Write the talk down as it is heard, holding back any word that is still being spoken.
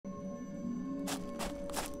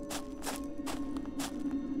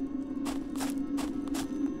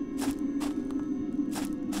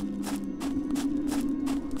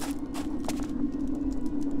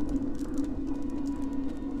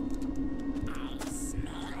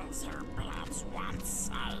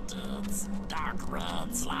cryptids, dark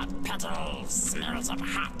reds like petals, smells of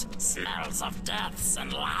hot, smells of deaths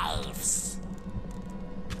and lives.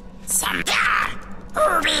 Some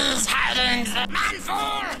bees hiding the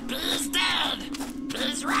manful, bees dead,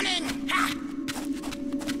 bees running. Ha!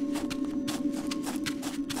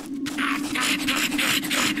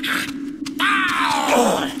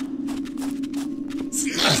 Oh!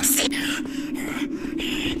 Snakes!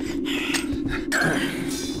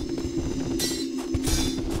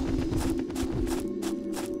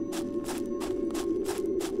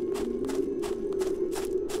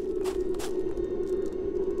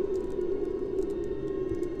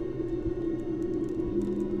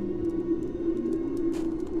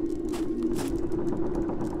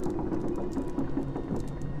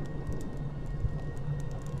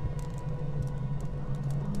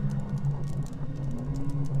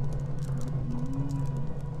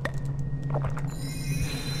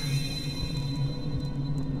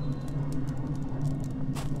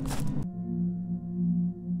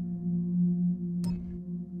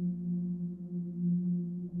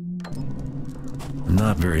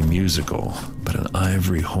 Not very musical, but an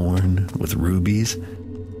ivory horn with rubies?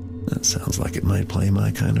 That sounds like it might play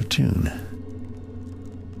my kind of tune.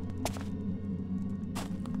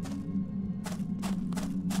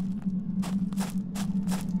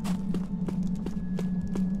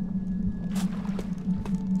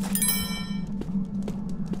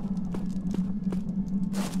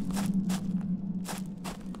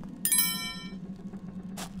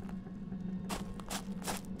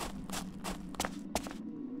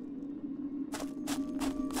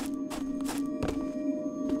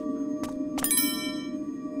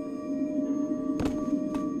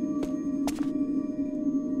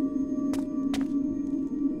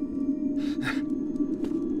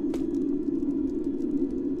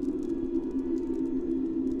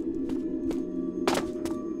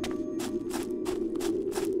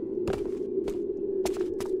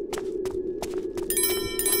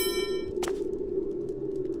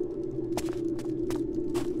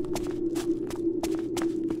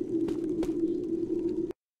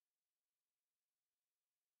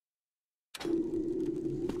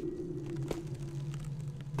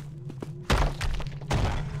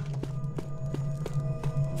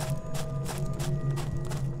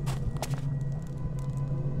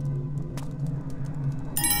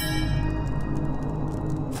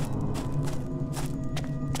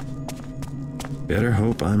 Better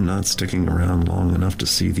hope I'm not sticking around long enough to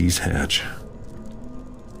see these hatch.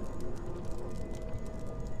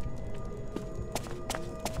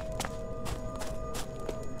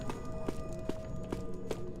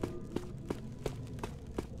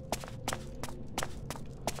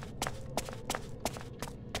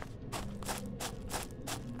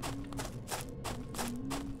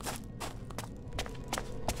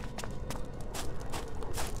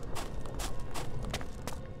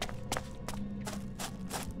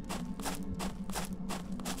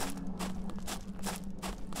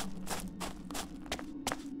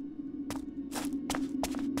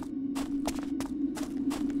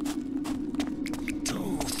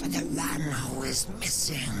 Is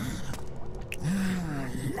missing.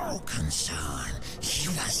 No concern. He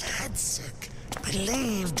was headsick.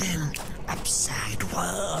 Believed in upside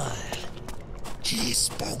world. He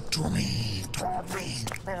spoke to me, told me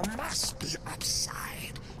there must be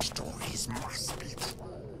upside. Stories must be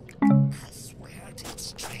true. As where did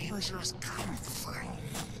strangers come from?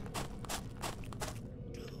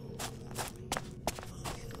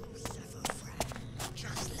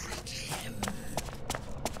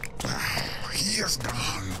 He is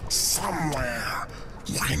gone somewhere.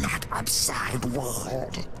 Why not upside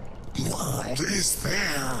world? World is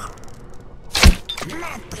there.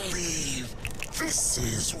 Not believe. This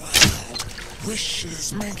is world.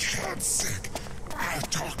 Wishes make head sick. I'll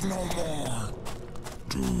talk no more.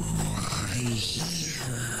 Do I hear?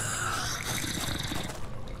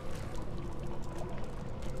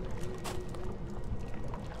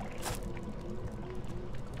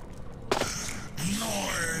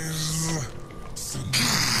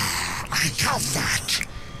 I got that!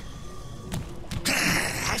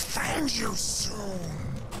 I find you soon!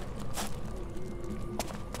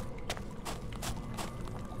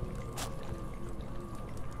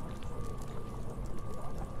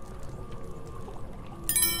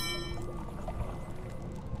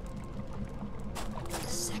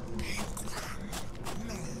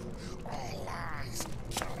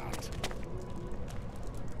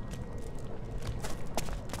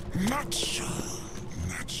 Not sure.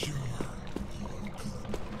 Not sure.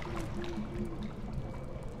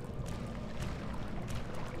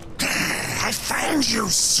 I I find you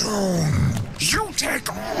soon. You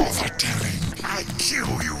take all the telling. I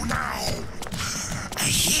kill you now. I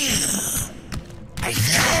hear. I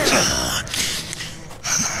feel you.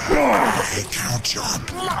 I count your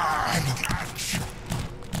blood.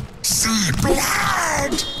 See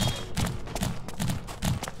blood.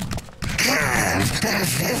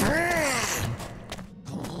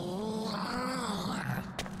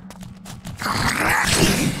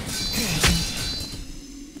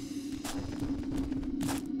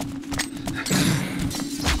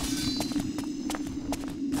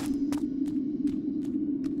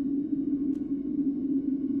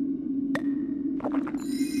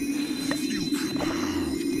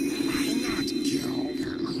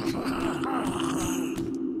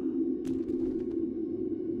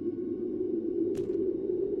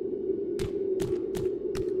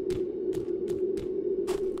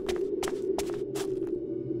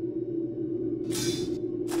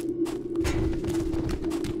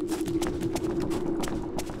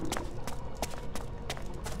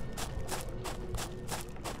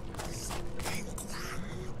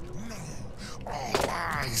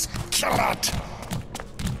 Kill it!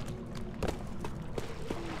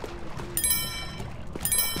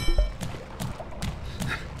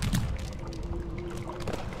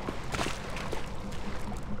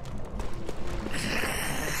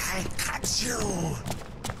 I cut you!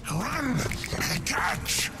 Run! I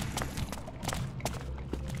catch!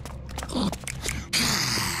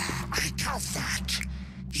 I count that!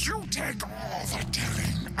 You take all the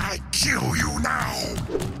telling! I kill you now!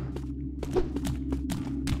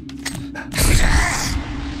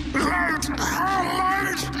 Light!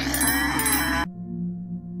 Light!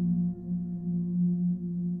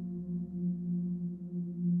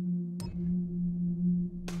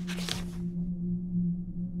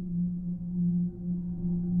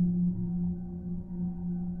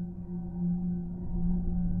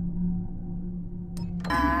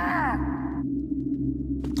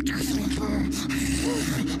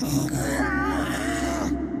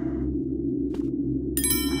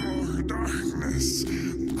 Darkness.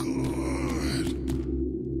 Good.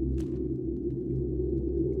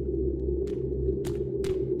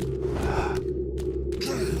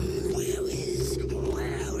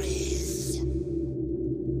 Where is?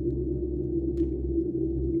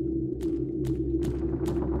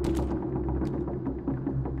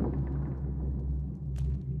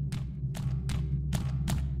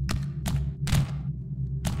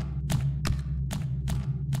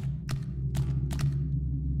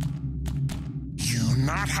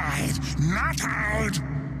 Not hide! Not hide!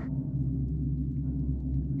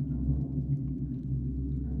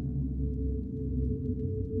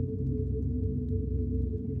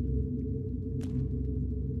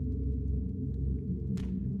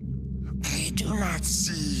 I do not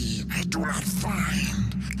see. I do not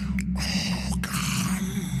find. Oh, come.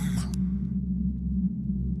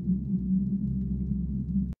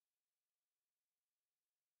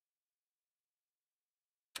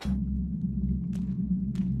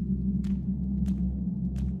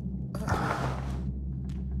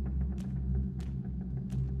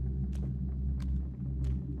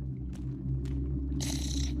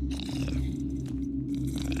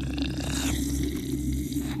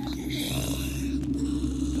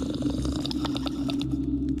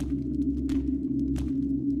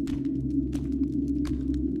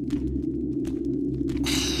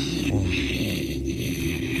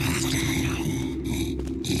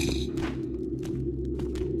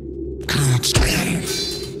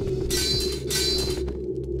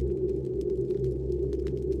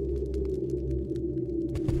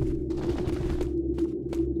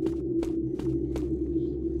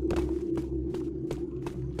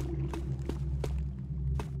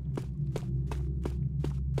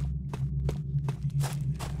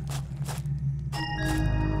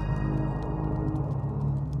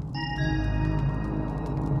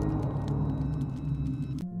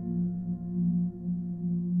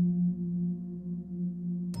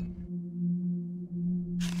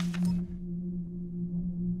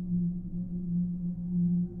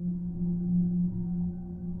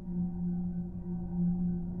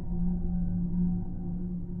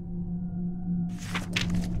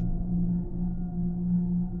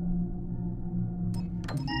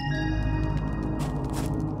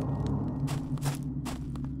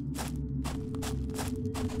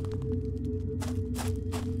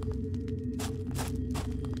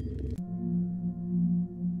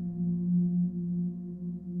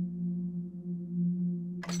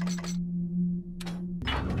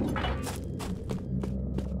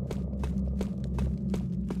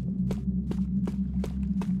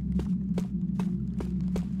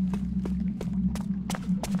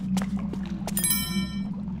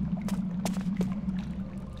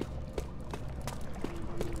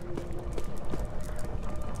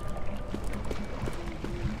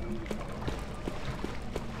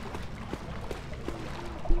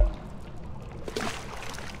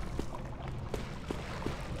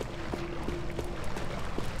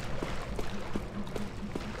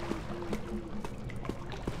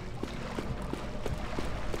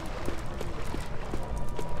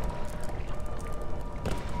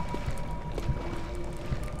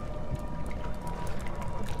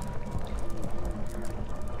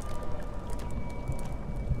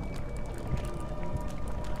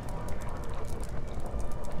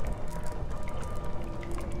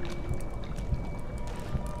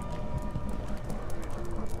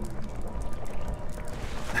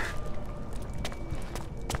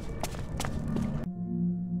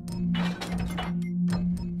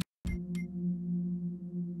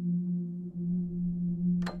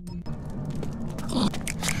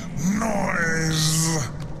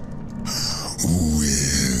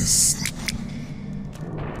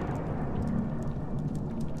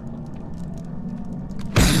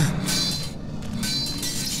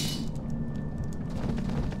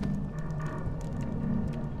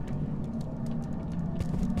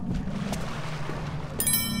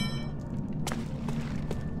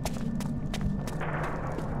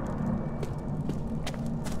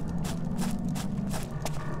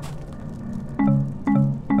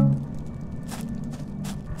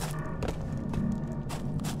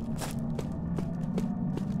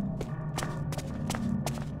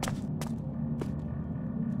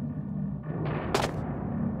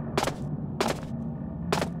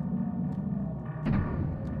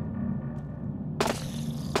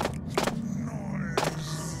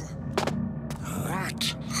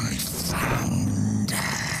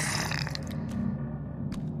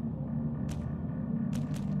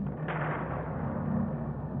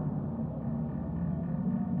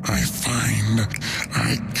 and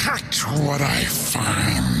I cut what I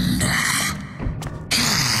find.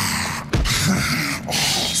 All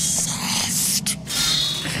soft.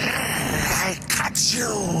 I cut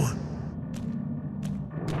you.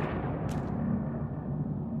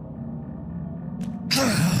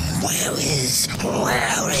 Where is?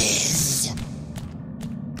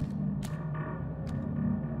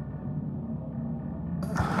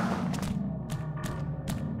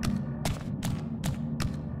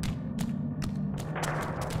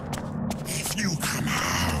 If you come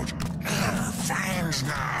out, I'll find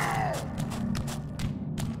now.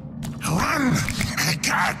 Run! I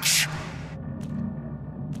catch!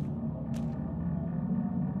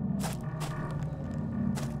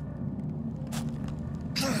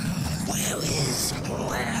 Where is?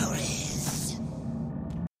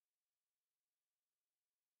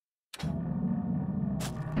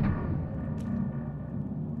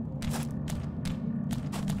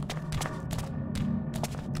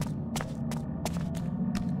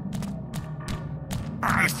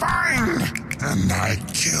 I find and I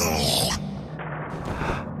kill.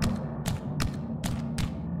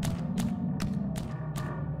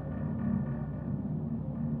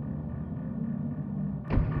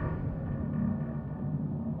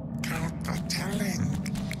 Count the telling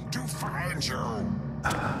to find you.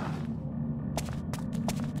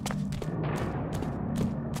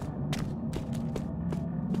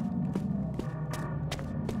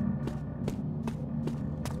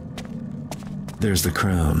 There's the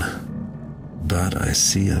crown. But I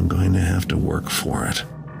see I'm going to have to work for it.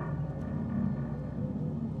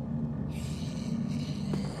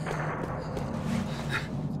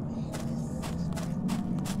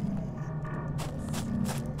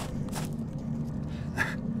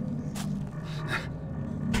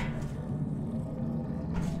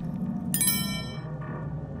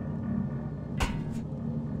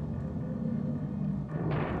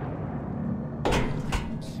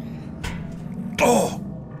 Oh!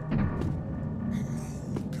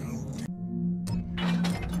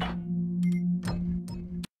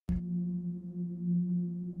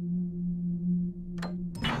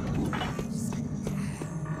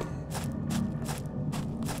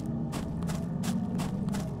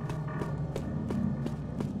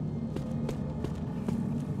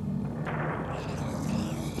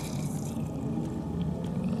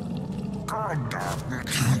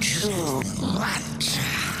 Don't you what?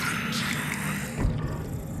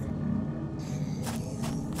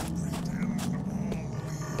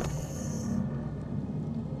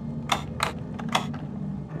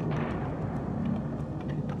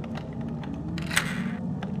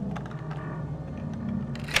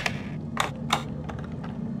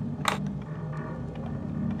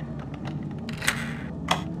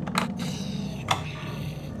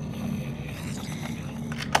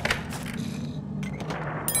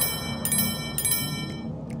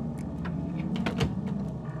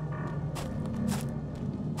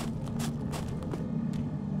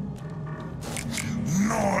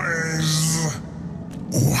 Noise.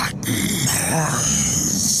 What noise?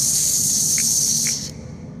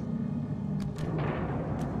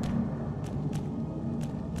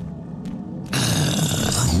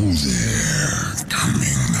 Who there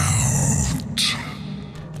coming out?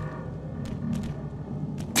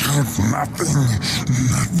 Count nothing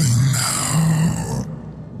now.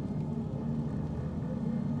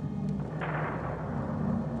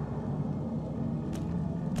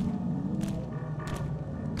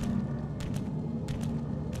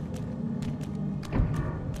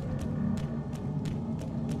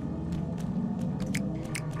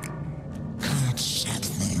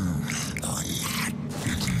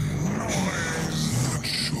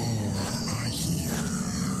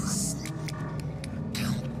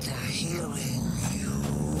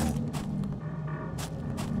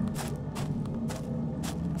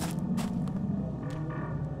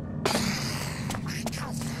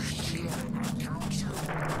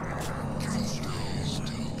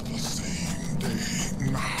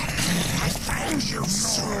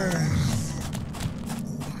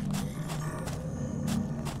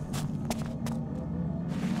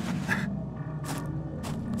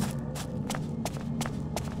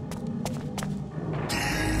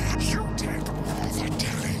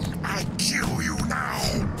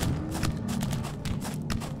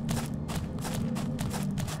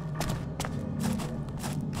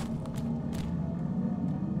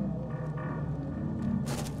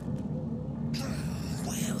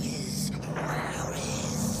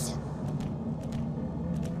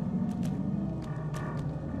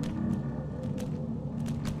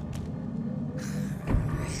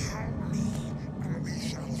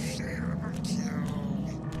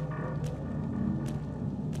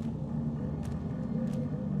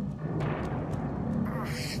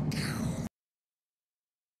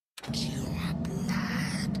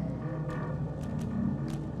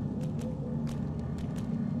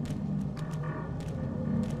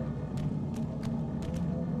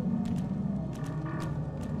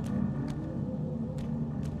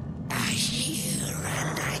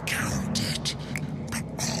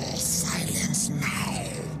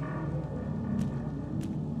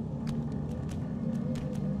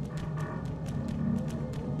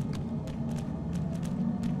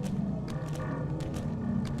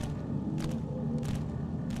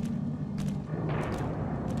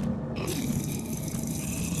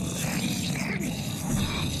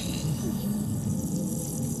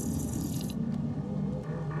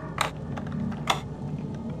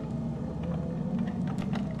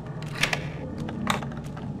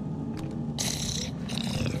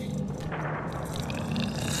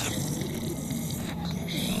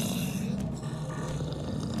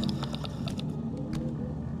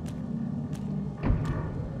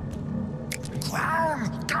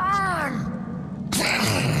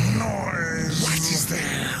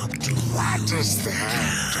 What is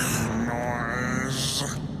that noise?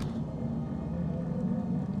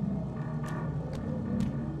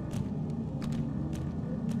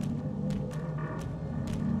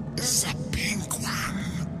 The pink one?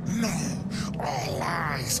 No, all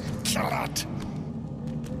lies. Kill it.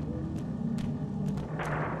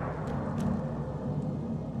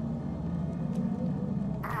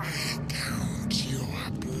 I count your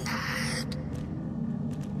blood.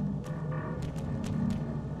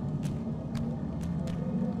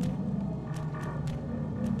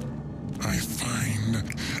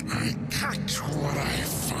 I catch what I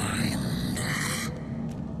find.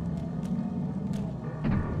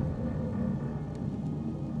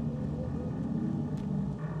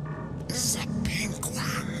 The pink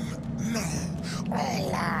one? No,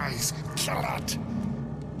 all lies. Kill it.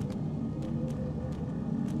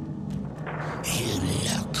 You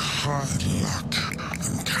look hard luck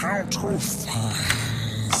and count who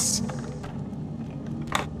finds.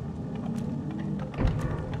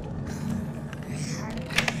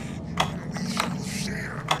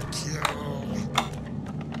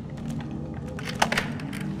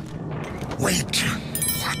 Wait,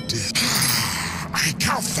 what did... I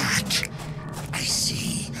count that! I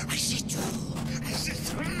see two. I see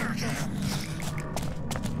three again.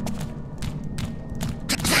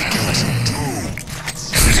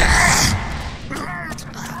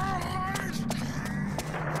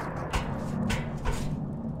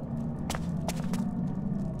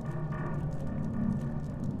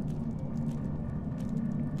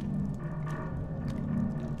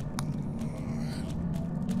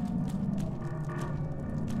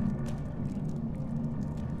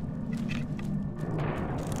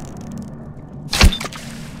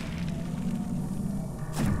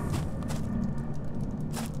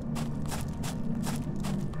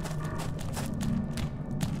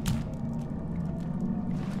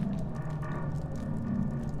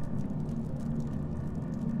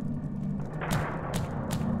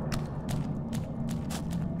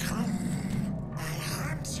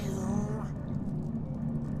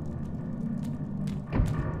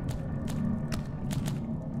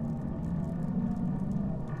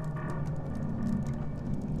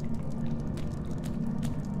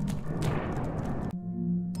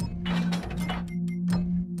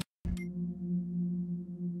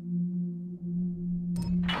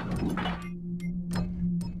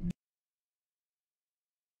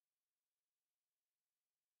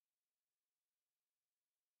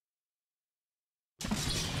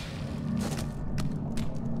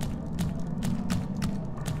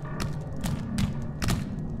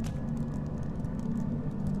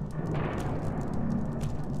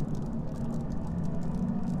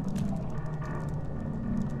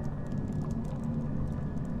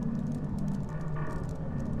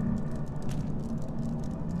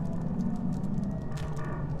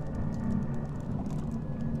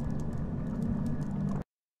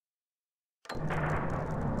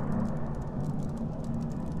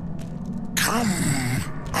 Come,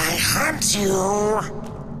 I hunt you.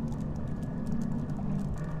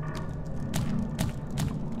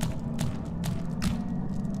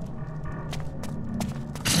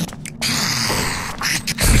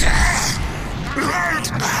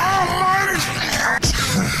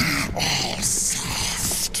 All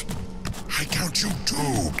soft. I count you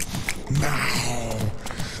two.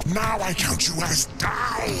 Now I count you as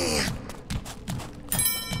die.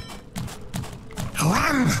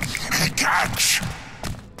 Run! Catch!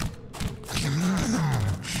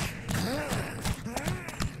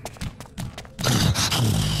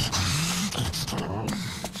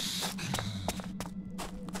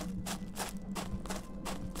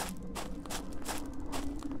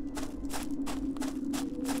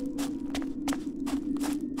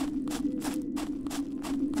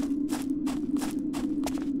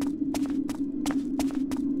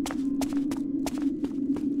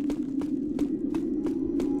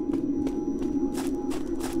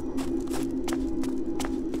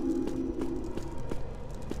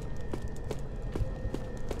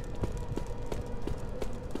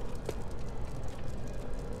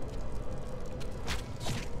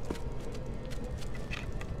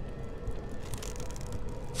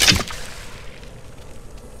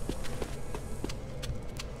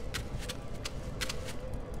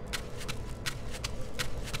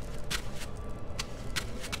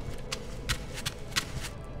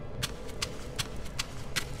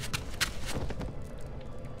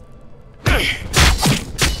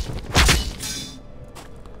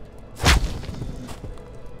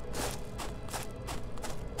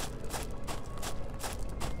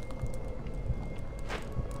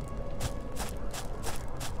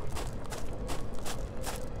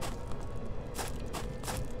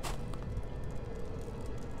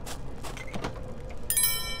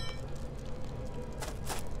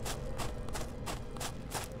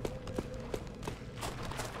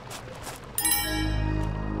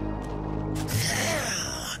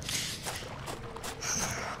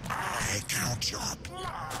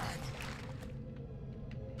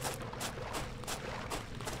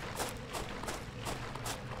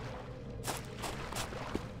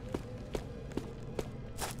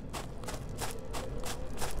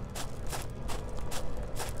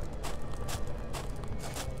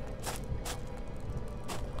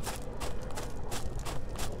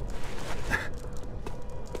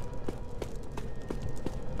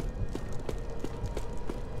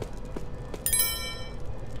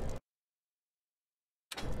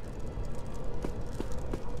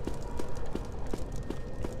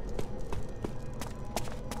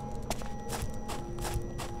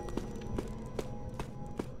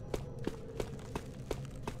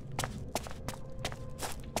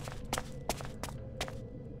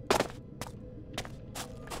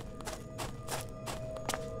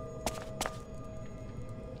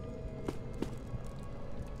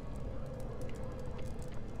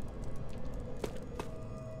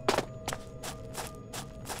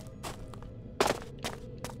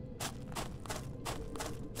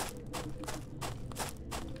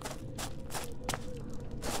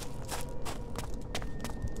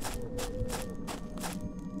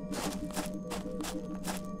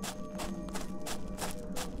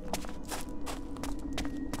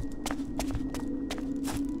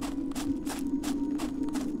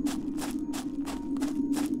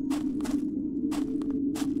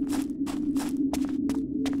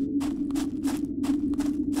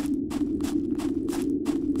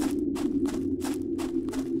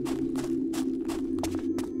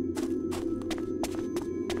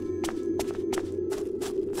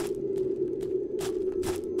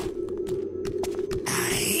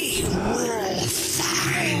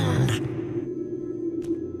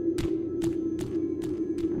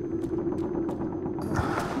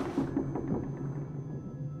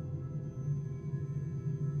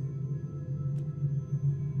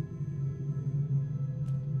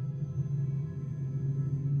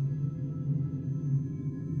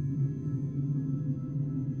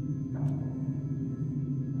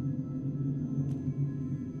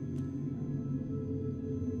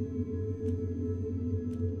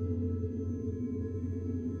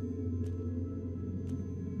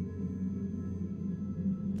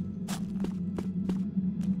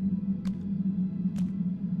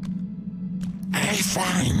 I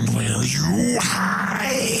find where you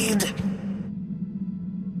hide.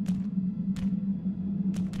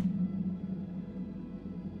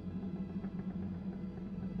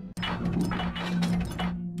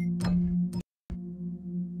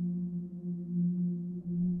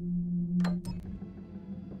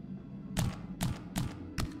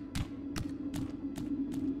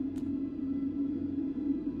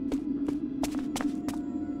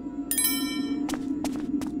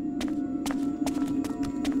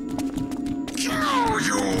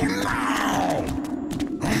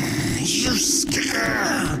 You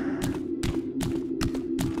scare!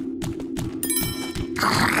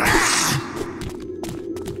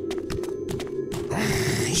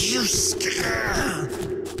 You scare!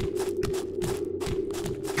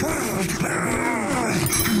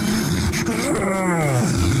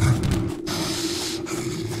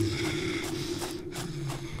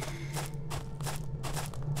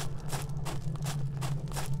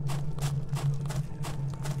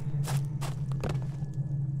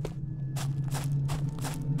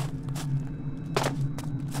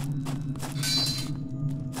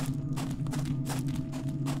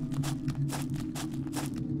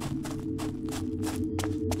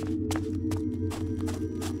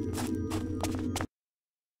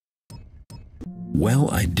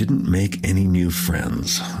 Well, I didn't make any new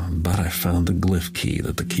friends, but I found the glyph key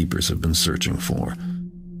that the keepers have been searching for.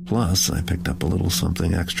 Plus, I picked up a little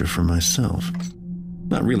something extra for myself.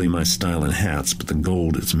 Not really my style in hats, but the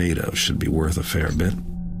gold it's made of should be worth a fair bit.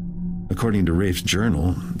 According to Rafe's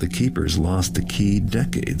journal, the keepers lost the key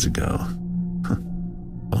decades ago.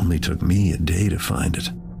 Only took me a day to find it.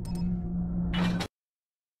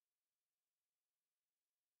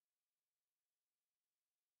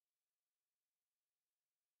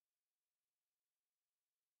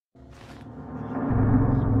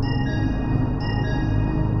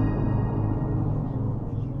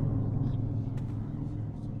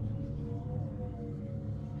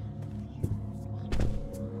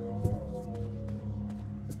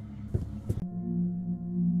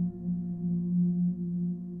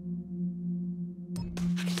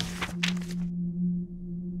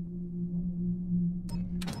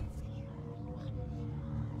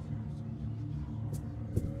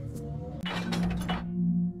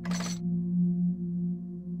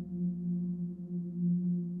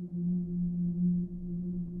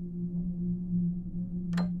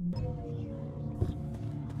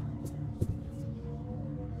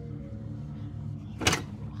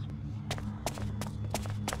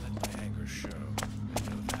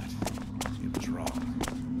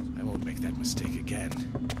 Mistake again.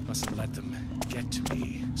 Mustn't let them get to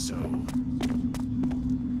me, so